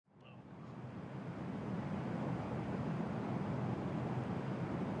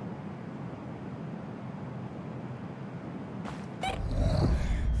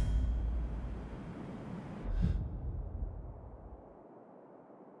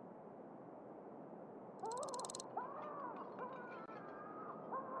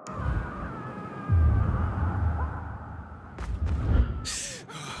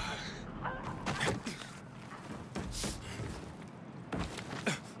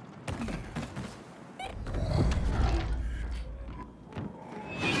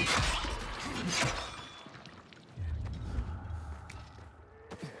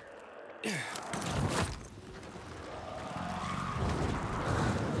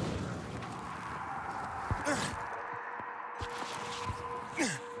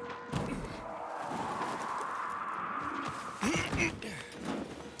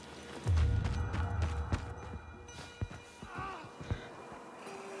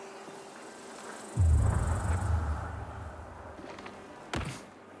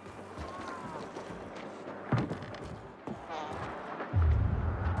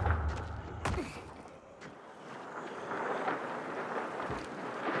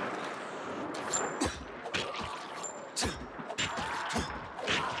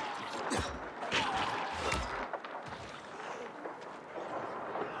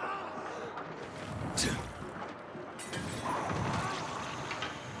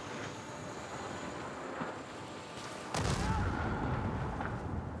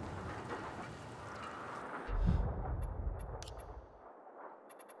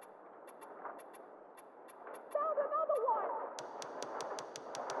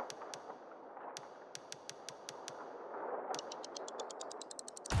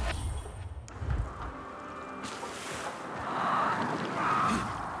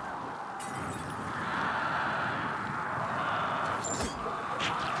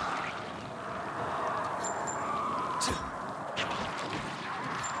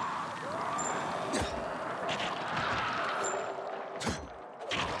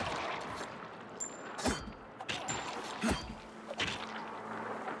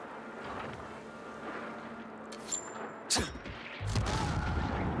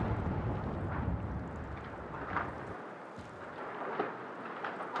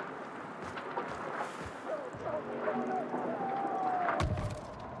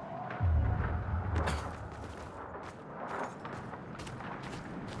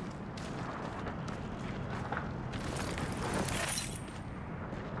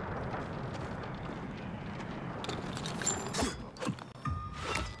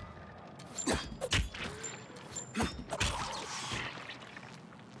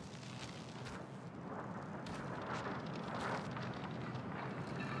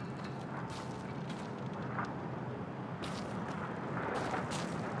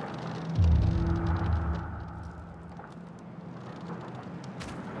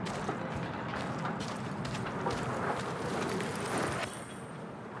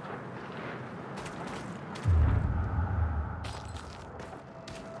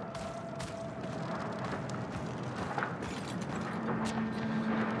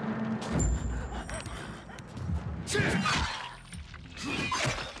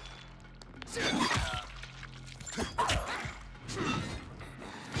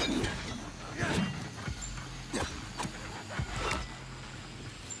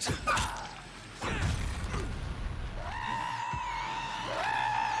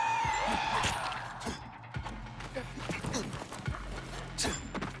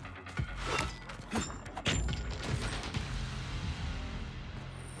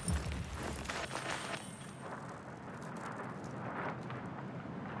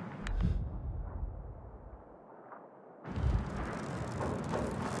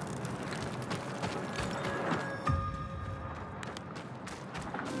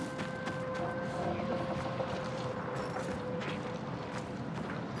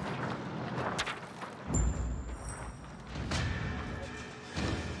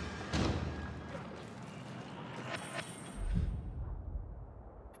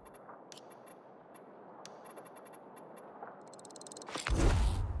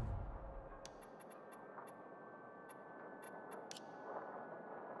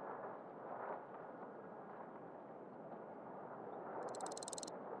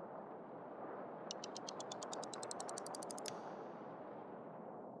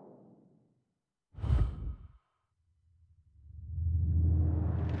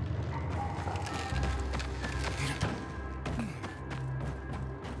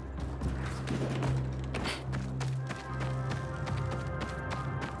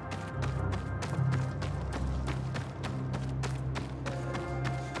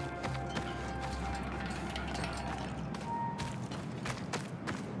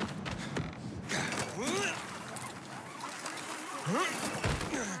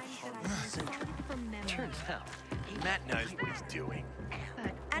that knows what he's doing.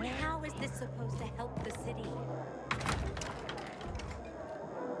 And how is this supposed to help the city?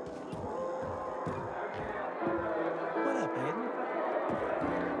 What up, Aiden?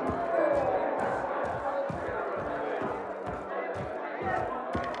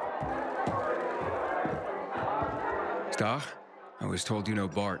 Star? I was told you know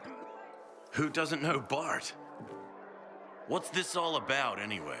Bart. Who doesn't know Bart? What's this all about,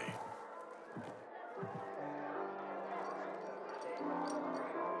 anyway?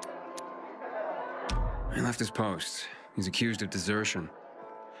 He left his post. He's accused of desertion.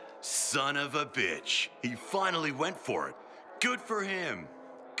 Son of a bitch. He finally went for it. Good for him.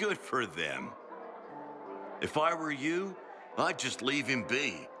 Good for them. If I were you, I'd just leave him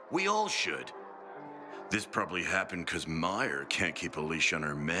be. We all should. This probably happened because Meyer can't keep a leash on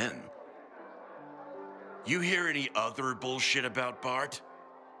her men. You hear any other bullshit about Bart?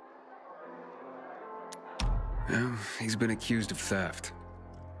 Well, he's been accused of theft.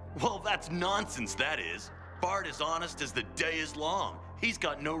 Well, that's nonsense, that is. Bart is honest as the day is long. He's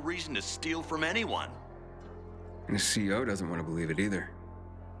got no reason to steal from anyone. And his CO doesn't want to believe it either.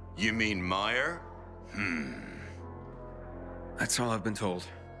 You mean Meyer? That's all I've been told.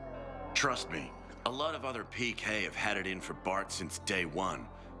 Trust me, a lot of other PK have had it in for Bart since day one.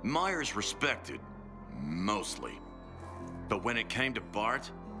 Meyer's respected. Mostly. But when it came to Bart,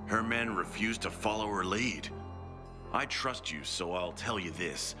 her men refused to follow her lead. I trust you, so I'll tell you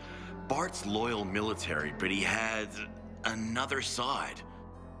this. Bart's loyal military, but he had another side.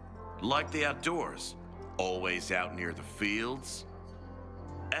 Like the outdoors. Always out near the fields.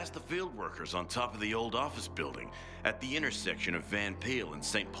 Ask the field workers on top of the old office building at the intersection of Van Peel and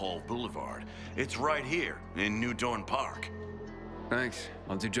St. Paul Boulevard. It's right here in New Dorn Park. Thanks.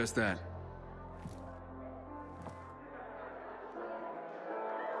 I'll do just that.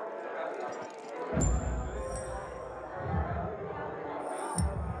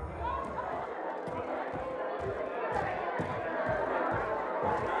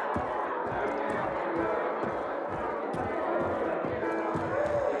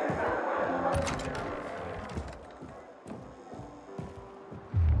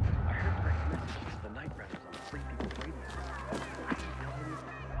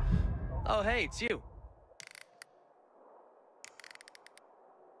 Oh, hey, it's you.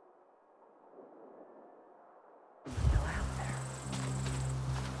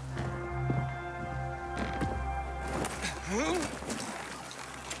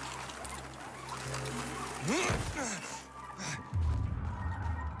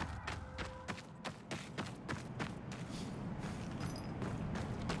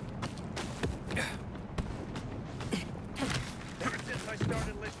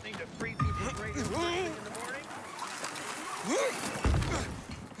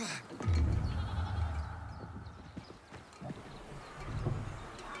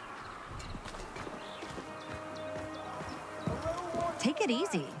 Take it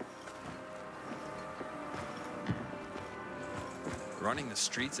easy. Running the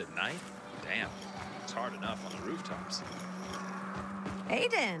streets at night? Damn, it's hard enough on the rooftops.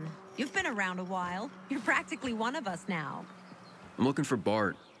 Aiden, you've been around a while. You're practically one of us now. I'm looking for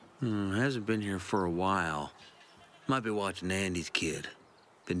Bart. Hasn't been here for a while. Might be watching Andy's kid.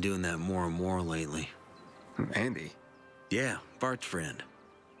 Been doing that more and more lately. Andy? Yeah, Bart's friend.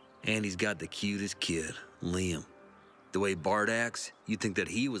 Andy's got the cutest kid, Liam. The way Bart acts, you'd think that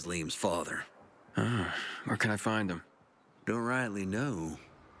he was Liam's father. Where can I find him? Don't rightly know.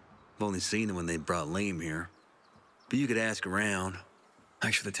 I've only seen him when they brought Liam here. But you could ask around.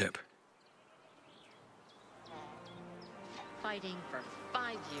 Thanks for the tip. Fighting for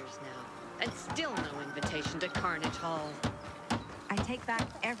 5 years now, and still no invitation to Carnage Hall. I take back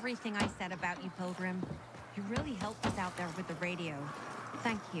everything I said about you, Pilgrim. You really helped us out there with the radio.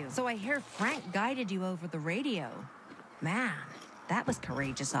 Thank you. So I hear Frank guided you over the radio. Man, that was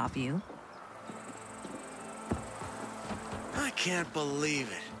courageous of you. I can't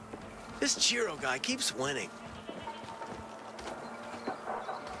believe it. This Chiro guy keeps winning.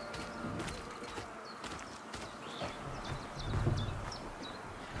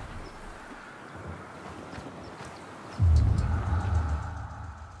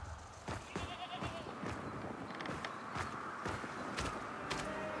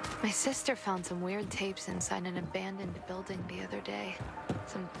 My sister found some weird tapes inside an abandoned building the other day.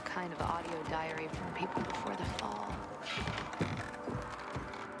 Some kind of audio diary from people before the fall.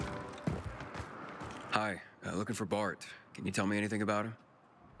 Hi, looking for Bart. Can you tell me anything about him?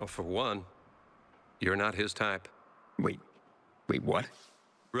 Oh, for one, you're not his type. Wait, what?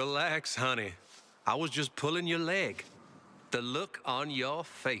 Relax, honey. I was just pulling your leg. The look on your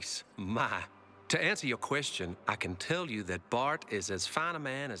face, my, To answer your question, I can tell you that Bart is as fine a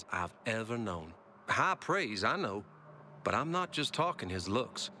man as I've ever known. High praise, I know, but I'm not just talking his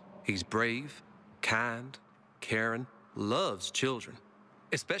looks. He's brave, kind, caring, loves children.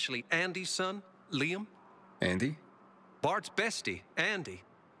 Especially Andy's son, Liam. Andy? Bart's bestie, Andy.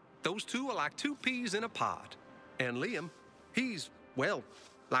 Those two are like two peas in a pod. And Liam, he's, well,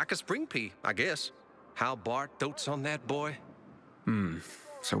 like a spring pea, I guess. How Bart dotes on that boy.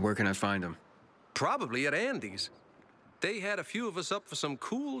 So where can I find him? Probably at Andy's. They had a few of us up for some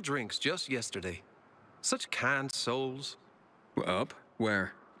cool drinks just yesterday. Such kind souls. Up?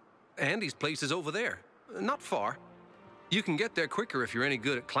 Where? Andy's place is over there. Not far. You can get there quicker if you're any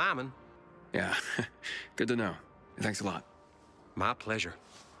good at climbing. Yeah, good to know. Thanks a lot. My pleasure.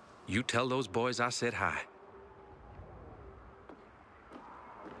 You tell those boys I said hi.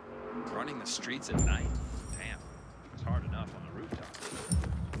 Running the streets at night? Damn, it's hard enough on the rooftop.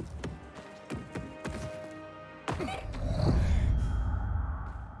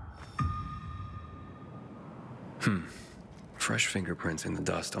 Fresh fingerprints in the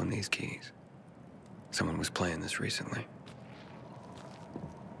dust on these keys. Someone was playing this recently.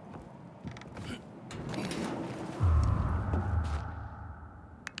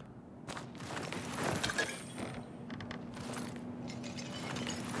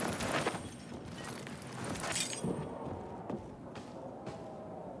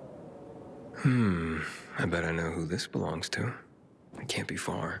 I bet I know who this belongs to. It can't be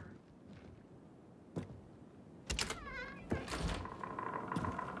far.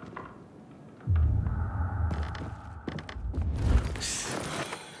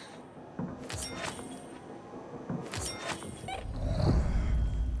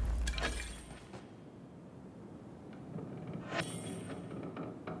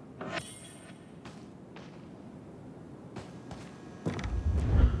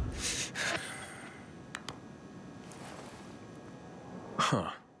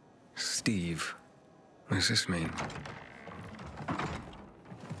 Huh. Steve. What does this mean?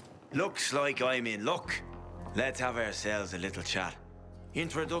 Looks like I'm in luck. Let's have ourselves a little chat.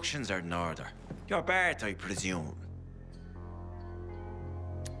 Introductions are in order. You're Bart, I presume.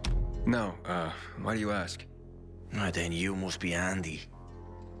 No, why do you ask? Then you must be Andy.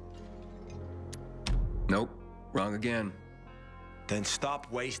 Nope, wrong again. Then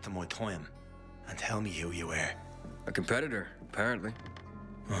stop wasting my time and tell me who you were. A competitor, apparently.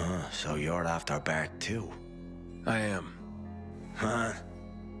 So you're after Bart too? I am. Man,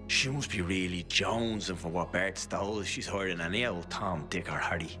 she must be really jonesing for what Bart stole if she's hiding any old Tom, Dick or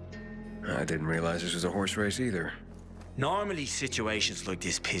Harry. I didn't realize this was a horse race either. Normally situations like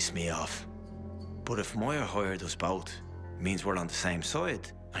this piss me off. But if Moyer hired us both, it means we're on the same side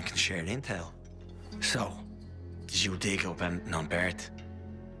and can share intel. So, did you dig up anything on Bart?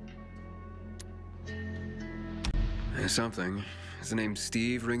 Something. Does the name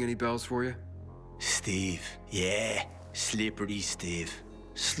Steve ring any bells for you? Steve, yeah. Slippery Steve.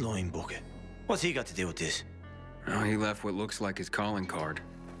 Slime bucket. What's he got to do with this? Oh, he left what looks like his calling card.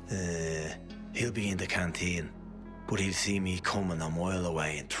 He'll be in the canteen. But he'll see me coming a mile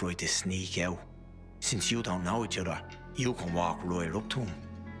away and try to sneak out. Since you don't know each other, you can walk right up to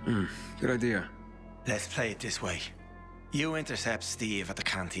him. Good idea. Let's play it this way. You intercept Steve at the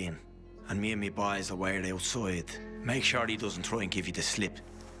canteen, and me boys will wait outside. Make sure he doesn't try and give you the slip.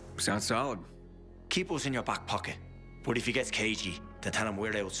 Sounds solid. Keep us in your back pocket. But if he gets cagey, then tell him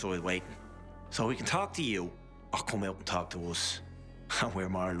we're outside waiting. So we can talk to you, or come out and talk to us. And we're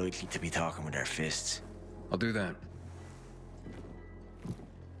more likely to be talking with our fists. I'll do that.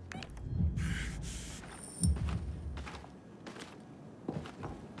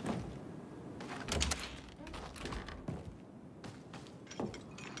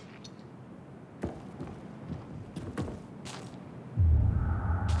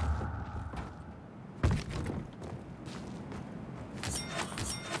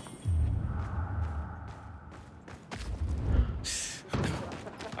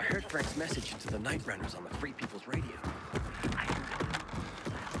 Frank's message to the night runners on the Free People's Radio.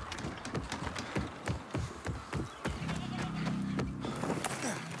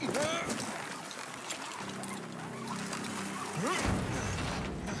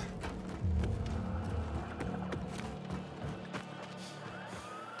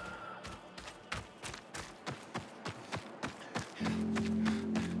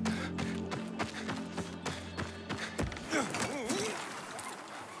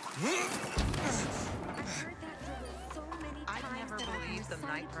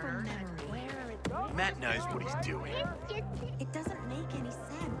 Matt knows what he's doing. It doesn't make any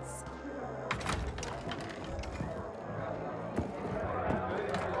sense.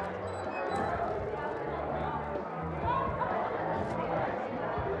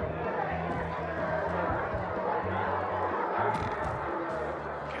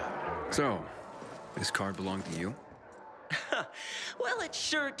 So, this card belonged to you? Well, it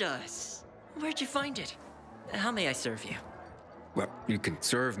sure does. Where'd you find it? How may I serve you? Well, you can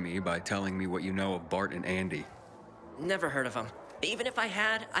serve me by telling me what you know of Bart and Andy. Never heard of them. Even if I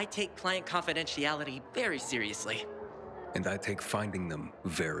had, I take client confidentiality very seriously. And I take finding them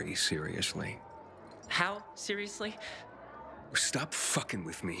very seriously. How seriously? Stop fucking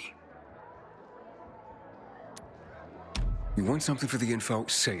with me. You want something for the info?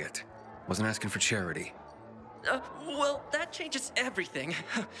 Say it. Wasn't asking for charity. Well, that changes everything.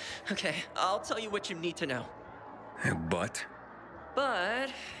 Okay, I'll tell you what you need to know. But?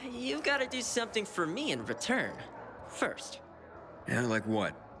 But you've got to do something for me in return. First. Yeah, like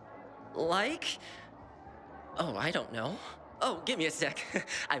what? Like? Oh, I don't know. Oh, give me a sec.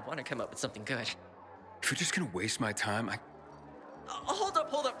 I want to come up with something good. If you're just gonna waste my time, Hold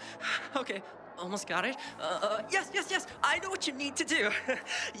up. Okay, almost got it. Yes. I know what you need to do.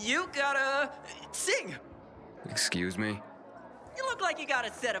 You gotta sing. Excuse me? You look like you got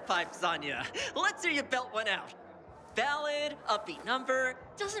a set of pipes on you. Let's hear you belt one out. Ballad, upbeat number,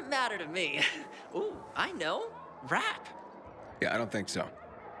 doesn't matter to me. Ooh, I know. Rap. Yeah, I don't think so.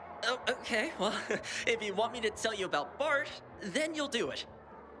 Oh, okay, well, if you want me to tell you about Bart, then you'll do it.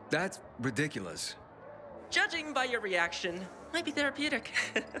 That's ridiculous. Judging by your reaction, might be therapeutic.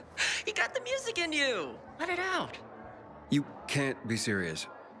 You got the music in you. Let it out. You can't be serious.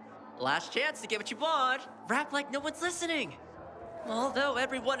 Last chance to get what you want. Rap like no one's listening. Although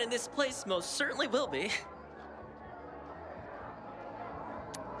everyone in this place most certainly will be.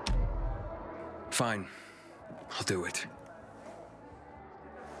 Fine. I'll do it.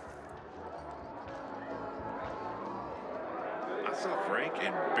 I saw Frank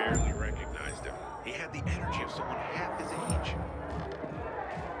and barely recognized him. He had the energy of someone half his age.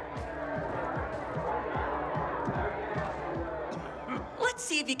 Let's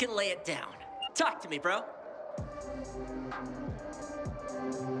see if you can lay it down. Talk to me, bro.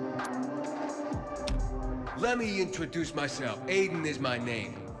 Let me introduce myself. Aiden is my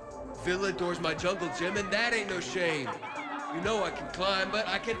name. Villador's my jungle gym, and that ain't no shame. You know I can climb, but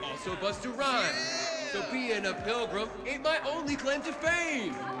I can also bust a rhyme. So being a pilgrim ain't my only claim to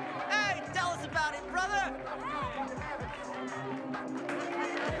fame. Hey, tell us about it, brother!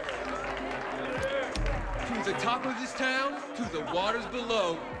 To the top of this town, to the waters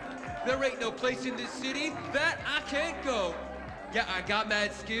below. There ain't no place in this city that I can't go. Yeah, I got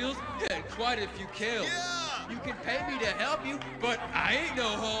mad skills and quite a few kills. Yeah. You can pay me to help you, but I ain't no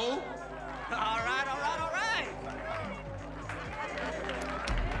hoe. All right.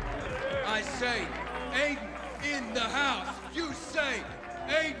 I say, Aiden in the house. You say,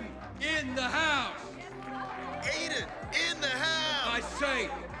 Aiden in the house. Aiden in the house. I say,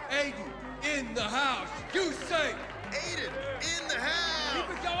 Aiden in the house. You say, Aiden in the house. Keep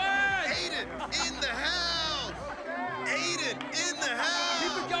it going. Aiden in the house. Aiden in the house.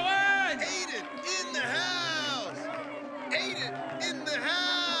 Keep it going. Aiden in the house. Aiden in the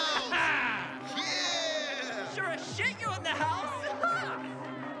house. Yeah. Sure as shit you in the house.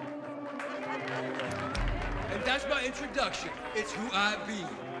 And that's my introduction. It's who I be.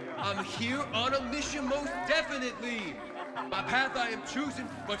 I'm here on a mission, most definitely. My path I am choosing,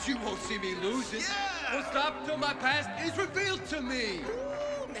 but you won't see me losing. Yeah. Won't stop till my past is revealed to me.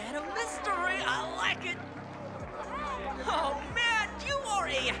 Ooh, man of mystery, I like it. Oh man, you are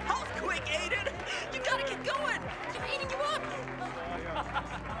a healthquake, Aiden. You gotta get going. They're eating you up.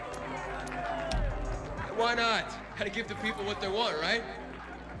 Why not? Gotta give the people what they want, right?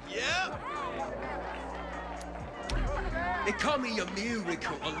 Yeah. They call me a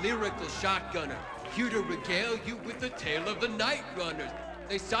miracle, a lyrical shotgunner. Here to regale you with the tale of the night runners.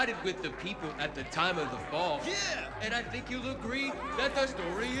 They sided with the people at the time of the fall. Yeah! And I think you'll agree that the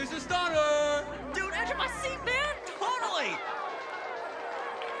story is a starter. Dude, enter my seat, man. Totally.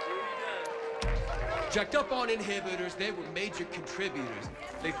 Jacked up on inhibitors, they were major contributors.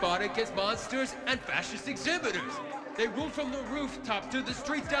 They fought against monsters and fascist exhibitors. They ruled from the rooftop to the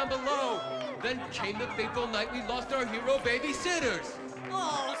streets down below. Then came the fateful night we lost our hero babysitters.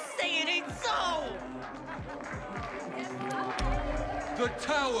 Oh, say it ain't so! The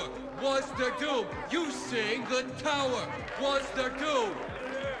tower was their doom. You sing, the tower was their doom.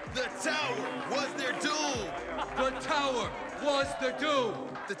 The tower was their doom. The tower was their doom.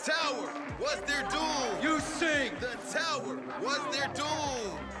 The tower was their doom. You sing. The tower was their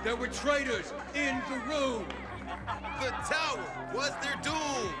doom. There were traitors in the room. The tower was their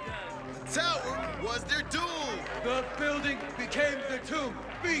doom. The tower was their doom. The building became the tomb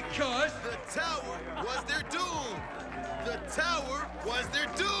because the tower was their doom. The tower was their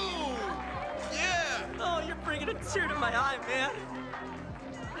doom. Yeah. Oh, you're bringing a tear to my eye, man.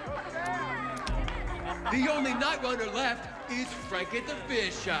 The only night runner left is Frank at the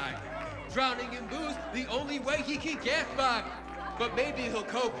fish eye. Drowning in booze, the only way he can get by. But maybe he'll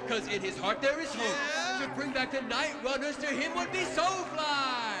cope, cause in his heart there is hope. To bring back the night runners to him would be so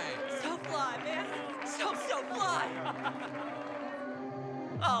fly. So fly, man. So fly.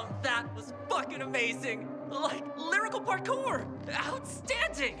 Oh, that was fucking amazing. Like lyrical parkour.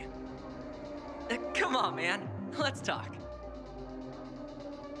 Outstanding. Come on, man. Let's talk.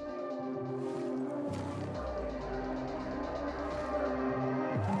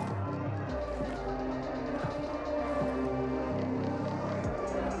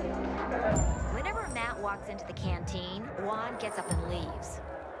 Whenever Matt walks into the canteen, Juan gets up and leaves.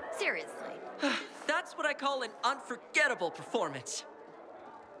 Seriously. That's what I call an unforgettable performance.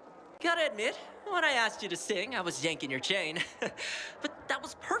 Gotta admit, when I asked you to sing, I was yanking your chain. But that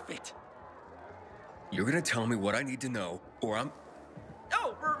was perfect. You're gonna tell me what I need to know, or I'm...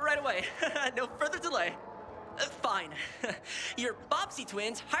 Oh, right away. No further delay. Fine. Your Bobbsey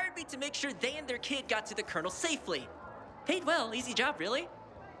twins hired me to make sure they and their kid got to the Colonel safely. Paid well, easy job, really.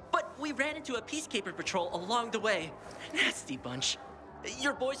 But we ran into a peacekeeper patrol along the way. Nasty bunch.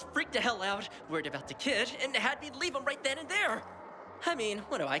 Your boys freaked the hell out, worried about the kid, and had me leave them right then and there. I mean,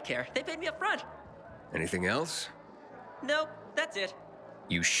 what do I care? They paid me up front. Anything else? Nope, that's it.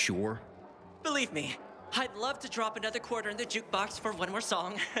 You sure? Believe me, I'd love to drop another quarter in the jukebox for one more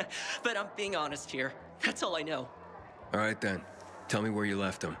song. But I'm being honest here. That's all I know. All right then. Tell me where you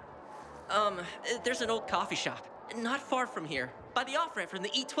left them. There's an old coffee shop, not far from here, by the off-ramp from the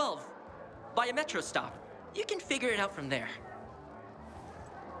E12, by a metro stop. You can figure it out from there.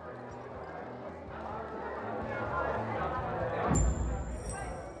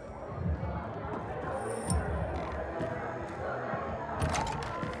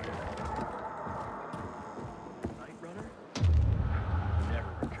 Night runner?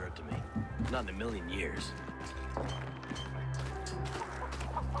 Never occurred to me. Not in a million years.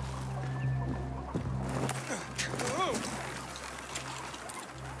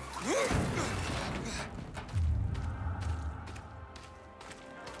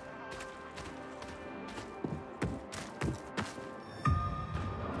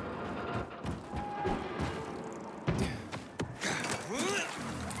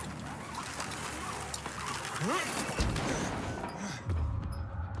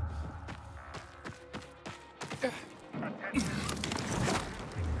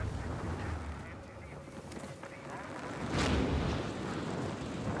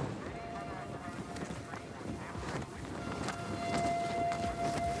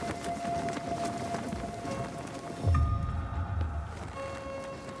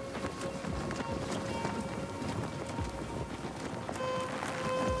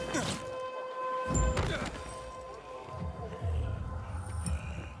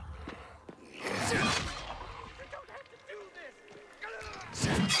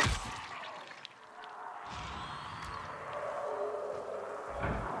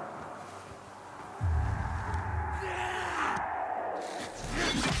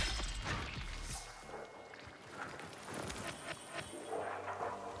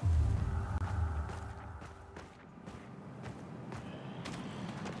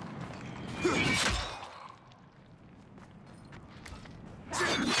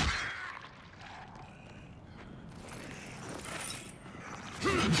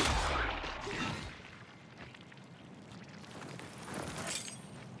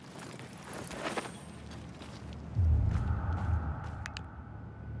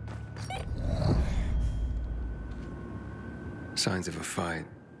 Signs of a fight.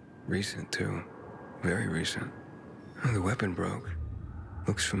 Recent, too. Very recent. Oh, the weapon broke.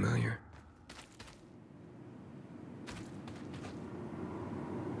 Looks familiar.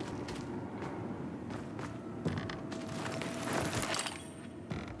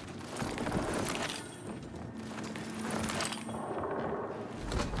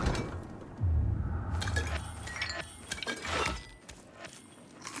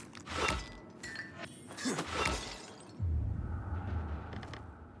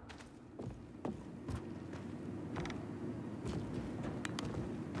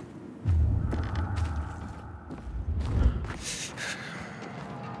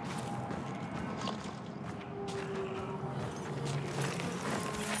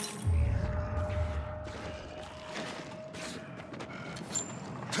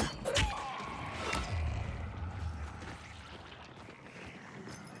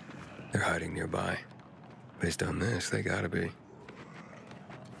 They're hiding nearby. Based on this, they gotta be.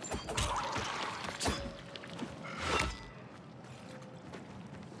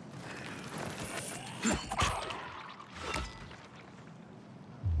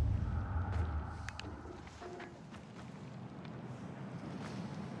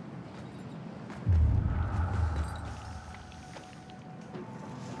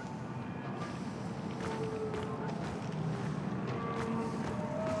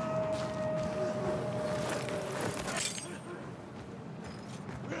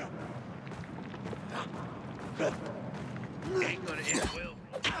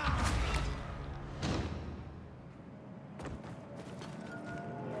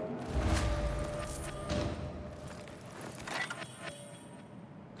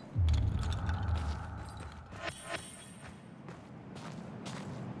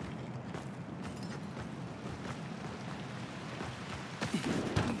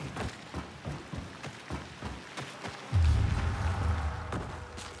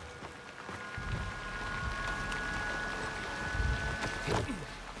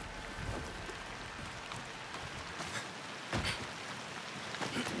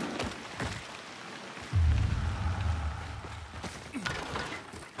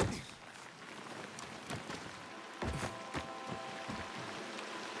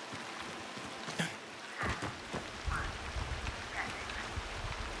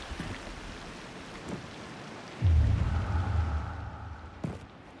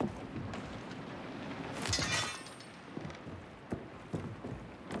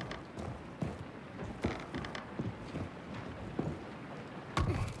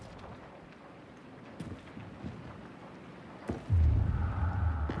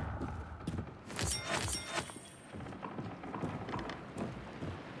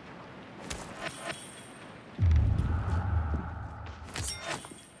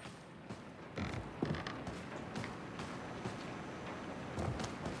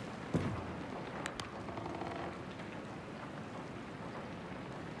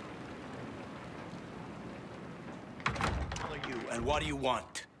 And what do you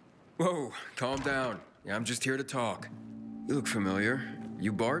want? Whoa, calm down. Yeah, I'm just here to talk. You look familiar.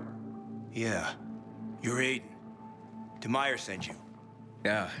 You Bart? Yeah. You're Aiden. Demire sent you.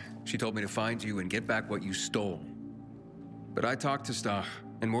 Yeah, she told me to find you and get back what you stole. But I talked to Stach,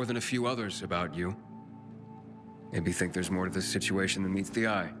 and more than a few others about you. Maybe think there's more to this situation than meets the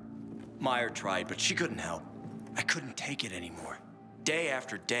eye. Meyer tried, but she couldn't help. I couldn't take it anymore. Day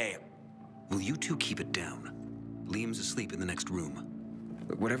after day. Will you two keep it down? Liam's asleep in the next room.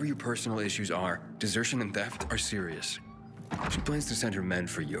 But whatever your personal issues are, desertion and theft are serious. She plans to send her men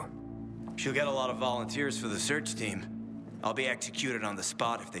for you. She'll get a lot of volunteers for the search team. I'll be executed on the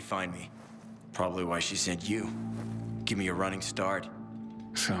spot if they find me. Probably why she sent you. Give me a running start.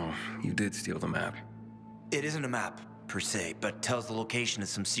 So, you did steal the map. It isn't a map, per se, but tells the location of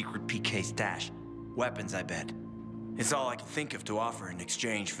some secret PK stash. Weapons, I bet. It's all I can think of to offer in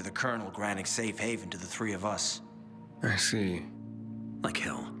exchange for the Colonel granting safe haven to the three of us. I see. Like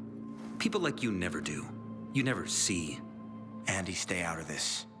hell. People like you never do. You never see. Andy, stay out of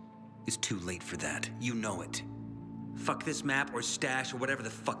this. It's too late for that. You know it. Fuck this map or stash or whatever the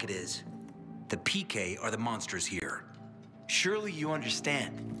fuck it is. The PK are the monsters here. Surely you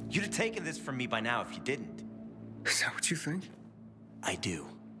understand. You'd have taken this from me by now if you didn't. Is that what you think? I do.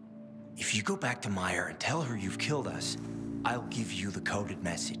 If you go back to Meyer and tell her you've killed us, I'll give you the coded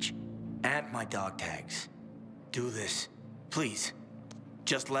message. And my dog tags. Do this. Please.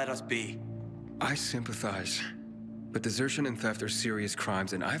 Just let us be. I sympathize. But desertion and theft are serious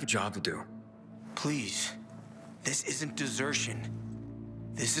crimes, and I have a job to do. Please. This isn't desertion.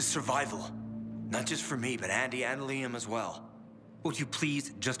 This is survival. Not just for me, but Andy and Liam as well. Would you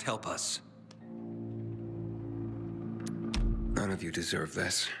please just help us? None of you deserve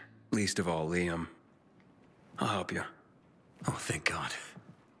this. Least of all, Liam. I'll help you. Oh, thank God.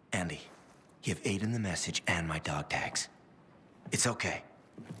 Andy, give Aiden the message and my dog tags. It's okay.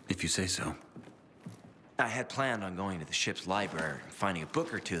 If you say so. I had planned on going to the ship's library and finding a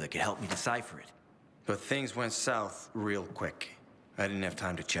book or two that could help me decipher it. But things went south real quick. I didn't have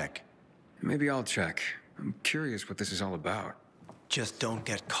time to check. Maybe I'll check. I'm curious what this is all about. Just don't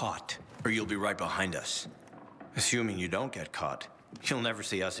get caught, or you'll be right behind us. Assuming you don't get caught, you'll never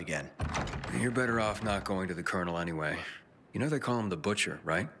see us again. You're better off not going to the Colonel anyway. You know they call him the Butcher,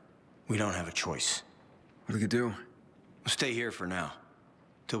 right? We don't have a choice. What do you do? We'll stay here for now,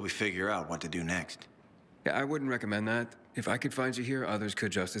 till we figure out what to do next. Yeah, I wouldn't recommend that. If I could find you here, others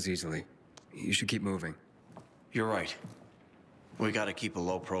could just as easily. You should keep moving. You're right. We gotta keep a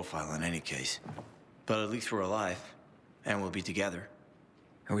low profile in any case. But at least we're alive, and we'll be together.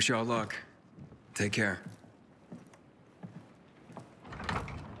 I wish you all luck. Take care.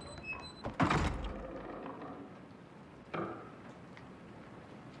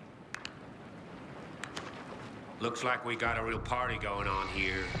 Looks like we got a real party going on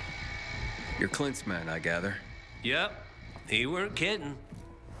here. You're Clint's man, I gather. Yep, he weren't kidding.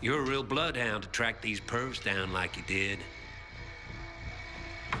 You're a real bloodhound to track these pervs down like you did.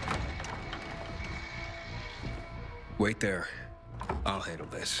 Wait there. I'll handle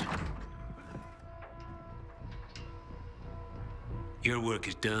this. Your work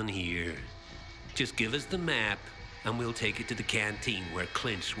is done here. Just give us the map, and we'll take it to the canteen where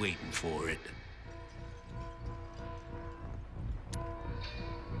Clint's waiting for it.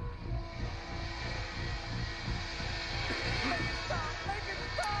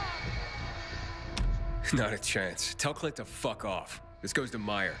 Not a chance. Tell Clint to fuck off. This goes to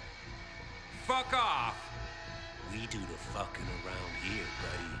Meyer. Fuck off! We do the fucking around here,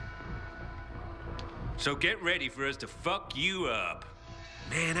 buddy. So get ready for us to fuck you up.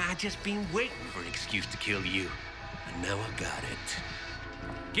 Man, I just been waiting for an excuse to kill you. And now I got it.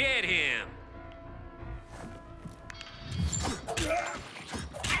 Get him!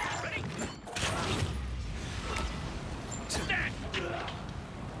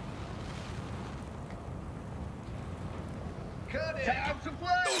 Cut it! Time to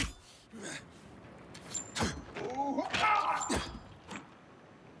play!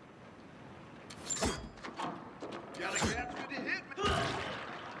 Gotta catch me to hit me!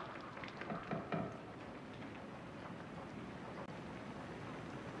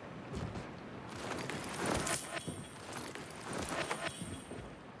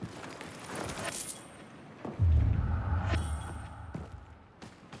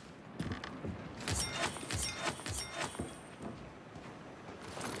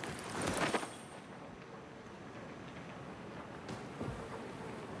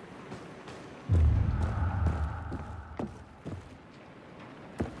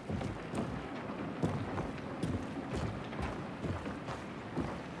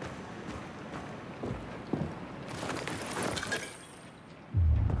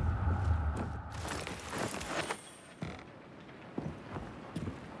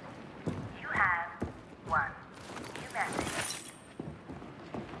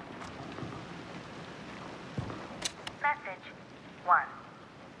 Message 1.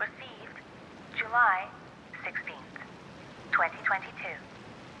 Received July 16th, 2022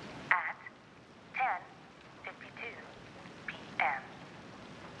 at 10:52 p.m.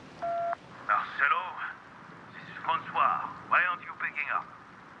 Marcelo, this is Francois. Why aren't you picking up?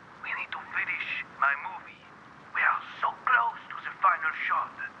 We need to finish my movie. We are so close to the final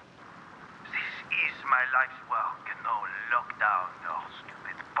shot. This is my life's work. No lockdown or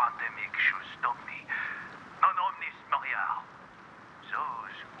stupid pandemic should stop me. Non omnis moriar.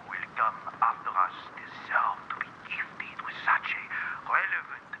 Those who will come after us deserve to be gifted with such a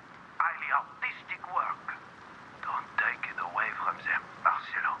relevant, highly artistic work. Don't take it away from them,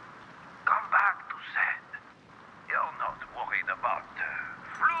 Marcelo. Come back to set. You're not worried about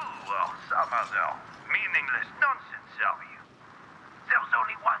flu or some other meaningless nonsense, are you? There's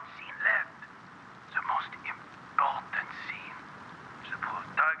only one scene left. The most important scene. The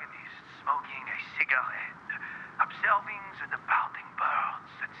protagonist smoking a cigarette, observing the departing birds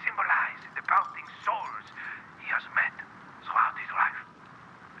that symbolize the departing souls he has met throughout his life.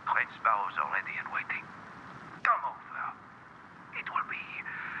 The train sparrows are ready and waiting. Come over. It will be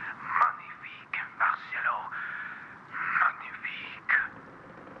magnifique, Marcelo. Magnifique.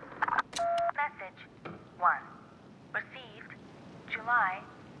 Message 1. Received July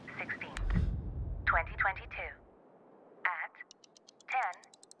 16th, 2022 at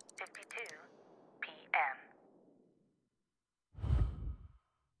 10:52 p.m.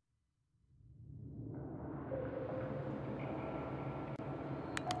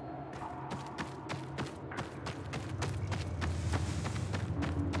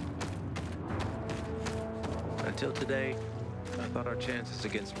 Until today, I thought our chances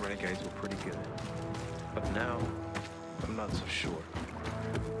against renegades were pretty good. But now, I'm not so sure.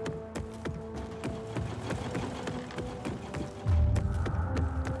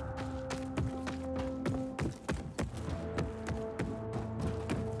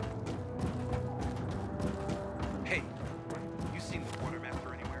 Hey, you seen the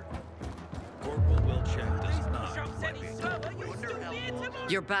quartermaster anywhere? Corporal Wilczek does not.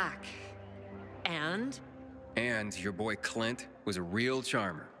 You're back. And? And your boy Clint was a real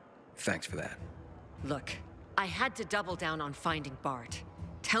charmer. Thanks for that. Look, I had to double down on finding Bart.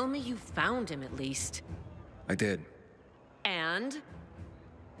 Tell me you found him at least. I did. And?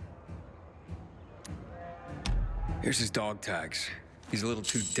 Here's his dog tags. He's a little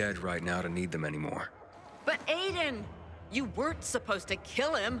too dead right now to need them anymore. But Aiden! You weren't supposed to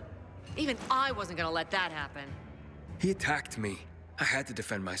kill him! Even I wasn't gonna let that happen. He attacked me. I had to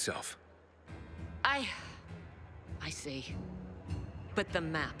defend myself. I see. But the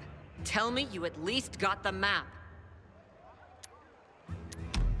map. Tell me you at least got the map.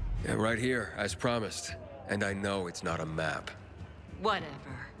 Yeah, right here, as promised. And I know it's not a map.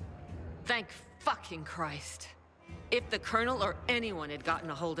 Whatever. Thank fucking Christ. If the Colonel or anyone had gotten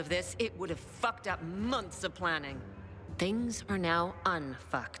a hold of this, it would have fucked up months of planning. Things are now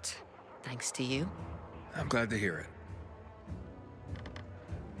unfucked. Thanks to you. I'm glad to hear it.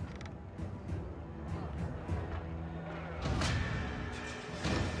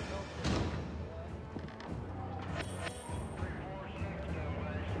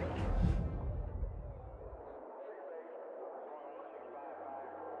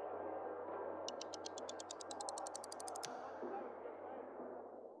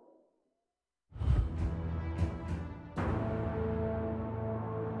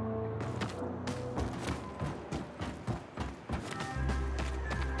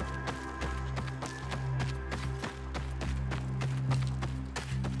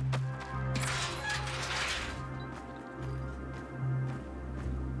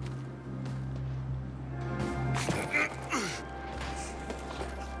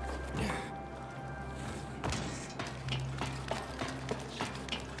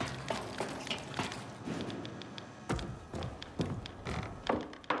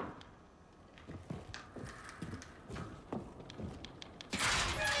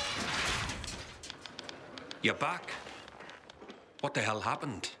 You're back? What the hell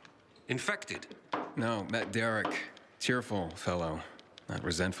happened? Infected? No, met Derek. Cheerful fellow. Not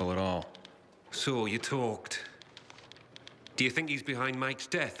resentful at all. So, you talked. Do you think he's behind Mike's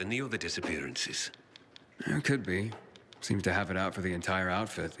death and the other disappearances? Could be. Seems to have it out for the entire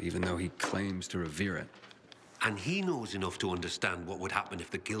outfit, even though he claims to revere it. And he knows enough to understand what would happen if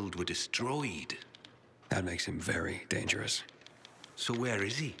the guild were destroyed. That makes him very dangerous. So where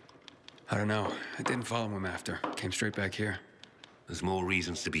is he? I don't know. I didn't follow him after. Came straight back here. There's more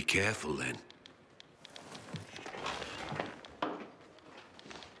reasons to be careful, then.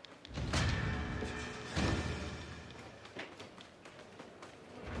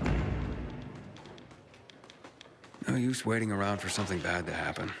 No use waiting around for something bad to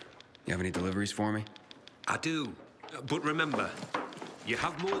happen. You have any deliveries for me? I do. But remember, you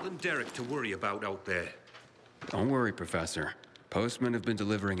have more than Derek to worry about out there. Don't worry, Professor. Postmen have been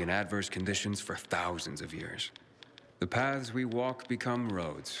delivering in adverse conditions for thousands of years. The paths we walk become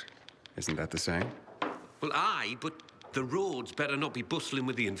roads. Isn't that the saying? Well, aye, but the roads better not be bustling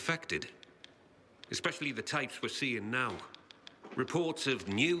with the infected. Especially the types we're seeing now. Reports of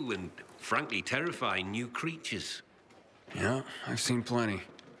new and, frankly, terrifying new creatures. Yeah, I've seen plenty.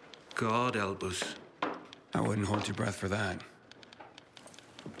 God help us. I wouldn't hold your breath for that.